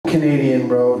Canadian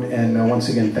road, and once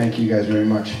again, thank you guys very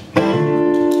much.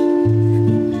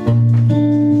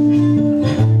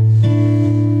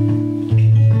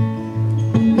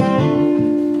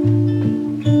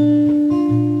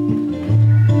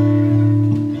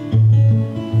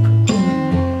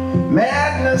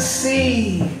 Madness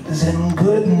seeds and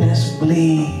goodness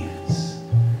bleeds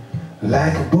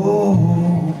like a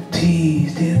bull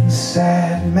teased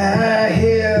inside my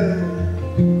head.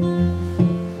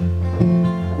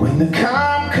 When the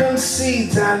calm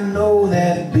concedes, I know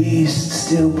that beast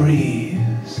still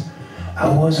breathes. I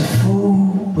was a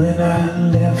fool when I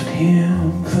left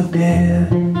him for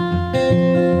dead. And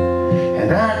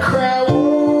I cry,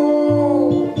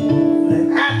 oh,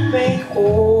 and I think,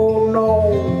 oh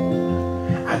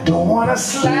no, I don't want to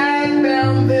slide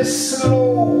down this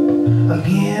slope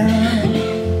again.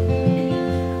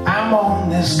 I'm on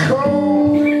this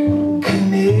cold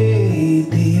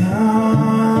Canadian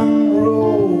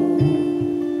road,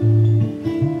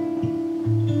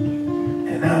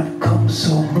 and I've come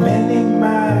so many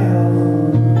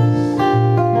miles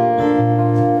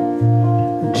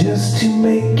just to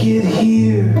make it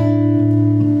here.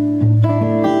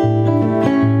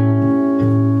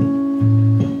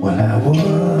 Well, I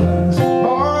was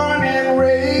born and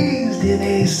raised in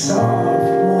a soft,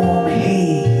 warm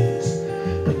haze,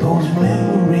 but those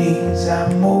memories I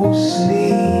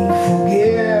mostly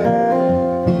forget.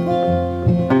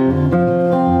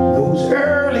 Those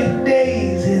early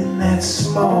days in that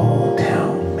small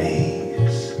town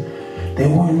maze, they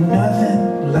were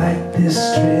nothing like this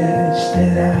stretch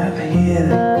that I've hit.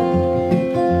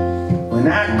 When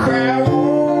I cry,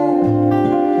 oh,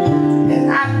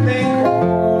 and I think,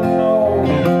 oh no,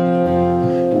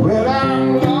 well,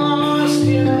 I'm lost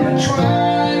in the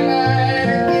twilight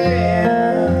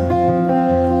again,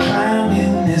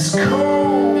 climbing this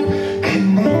cold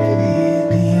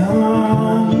Canadian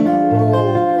road.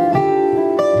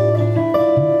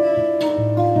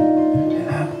 And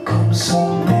I've come so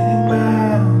many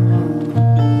miles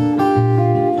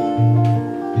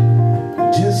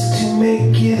just to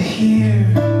make it here.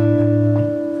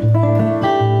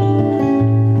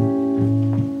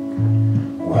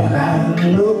 Well, I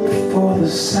looked for the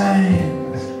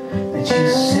signs that you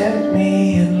sent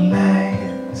me in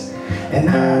lines, and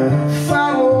I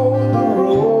followed the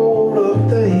road up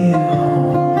the hill,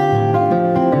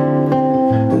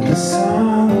 but the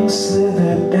sun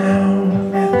slithered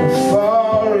down at the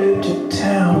far edge of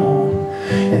town,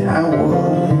 and I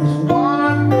was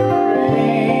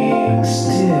wandering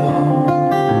still,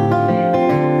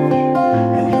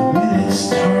 and the minutes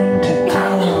turned to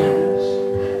hours,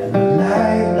 and the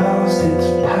night lost its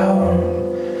power,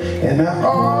 and I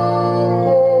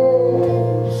almost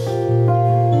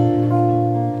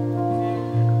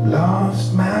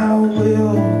lost my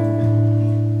will.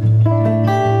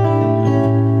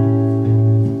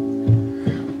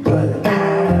 But I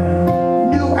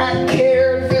knew I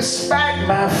cared despite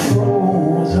my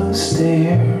frozen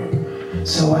stare,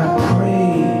 so I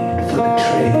prayed for the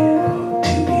trail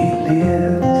to be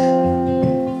lit,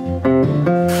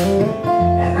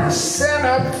 and I sent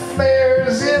up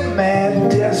flares in that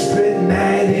desperate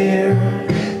night air,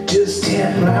 just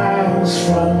 10 miles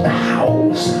from the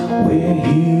house where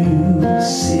you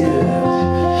sit.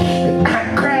 And I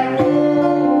cried,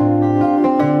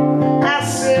 oh, I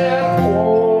said,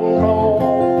 oh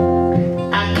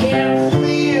no, I can't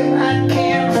feel, I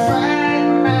can't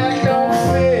fight, I don't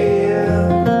feel.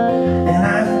 And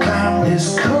I've climbed this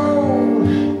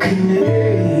cold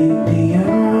Canadian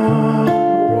road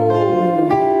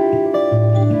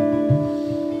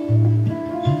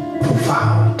for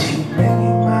far too many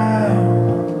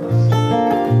miles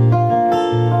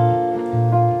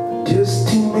just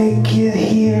to make it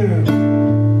here.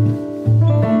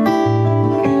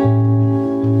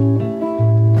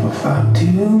 For far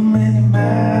too many miles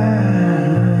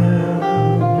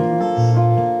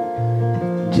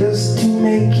just to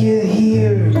make it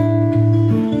here.